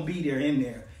 He going to be there in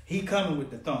there. He coming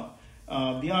with the thump.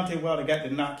 Deontay Wilder got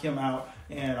to knock him out.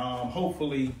 And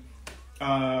hopefully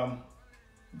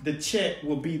the check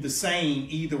will be the same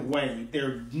either way.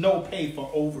 There's no pay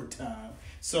for overtime.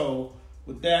 So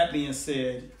with that being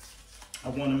said, I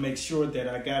want to make sure that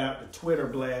I got out the Twitter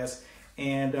blast.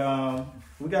 And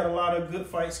we got a lot of good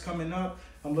fights coming up.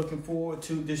 I'm looking forward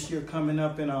to this year coming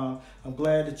up, and I'm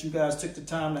glad that you guys took the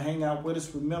time to hang out with us.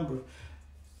 Remember,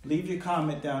 leave your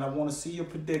comment down. I want to see your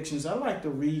predictions. I like to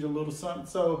read a little something.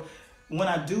 So when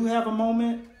I do have a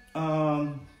moment,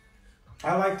 I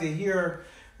like to hear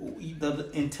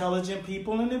the intelligent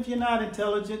people. And if you're not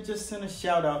intelligent, just send a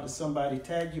shout out to somebody.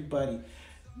 Tag your buddy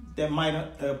that might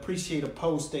appreciate a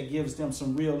post that gives them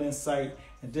some real insight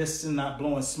and this is not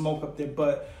blowing smoke up their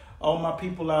butt. All my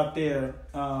people out there,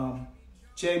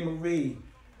 Jay Marie,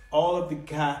 all of the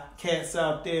cats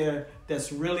out there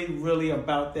that's really, really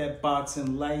about that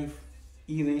boxing life,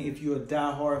 even if you're a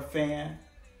diehard fan,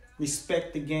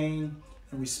 respect the game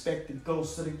and respect the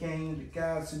ghosts of the game, the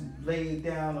guys who laid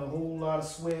down a whole lot of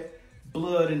sweat,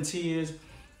 blood, and tears.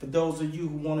 For those of you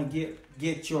who want to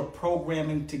get your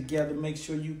programming together, make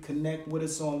sure you connect with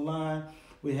us online.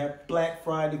 We have Black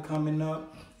Friday coming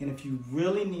up. And if you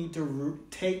really need to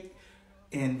take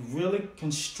and really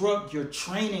construct your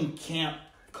training camp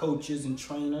coaches and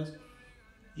trainers,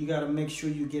 you got to make sure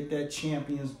you get that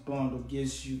Champions Bundle.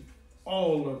 Gives you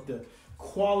all of the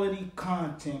quality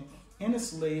content, and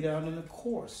it's laid out in a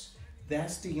course.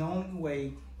 That's the only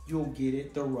way you'll get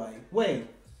it the right way.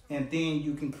 And then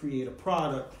you can create a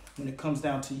product when it comes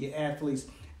down to your athletes.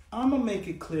 I'm going to make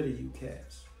it clear to you,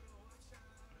 cats.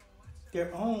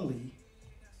 There are only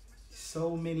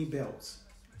so many belts.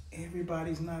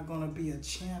 Everybody's not going to be a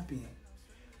champion.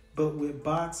 But with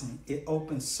boxing, it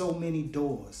opens so many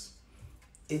doors.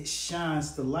 It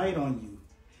shines the light on you.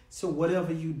 So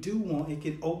whatever you do want, it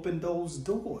can open those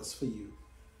doors for you.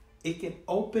 It can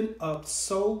open up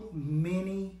so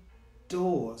many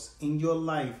doors in your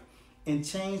life and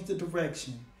change the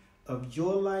direction of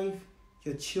your life,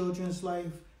 your children's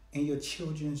life, and your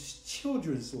children's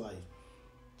children's life.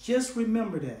 Just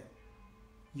remember that.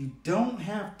 You don't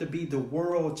have to be the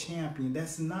world champion.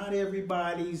 That's not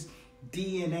everybody's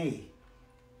DNA.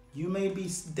 You may be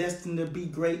destined to be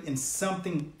great in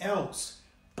something else.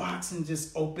 Boxing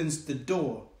just opens the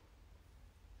door.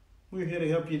 We're here to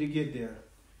help you to get there.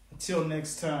 Until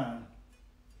next time,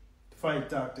 Fight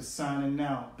Doctor signing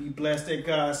out. Be blessed at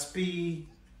God's speed.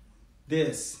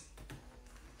 This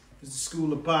is the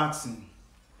School of Boxing.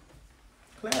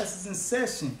 Class is in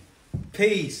session.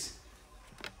 Peace.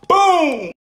 Boom!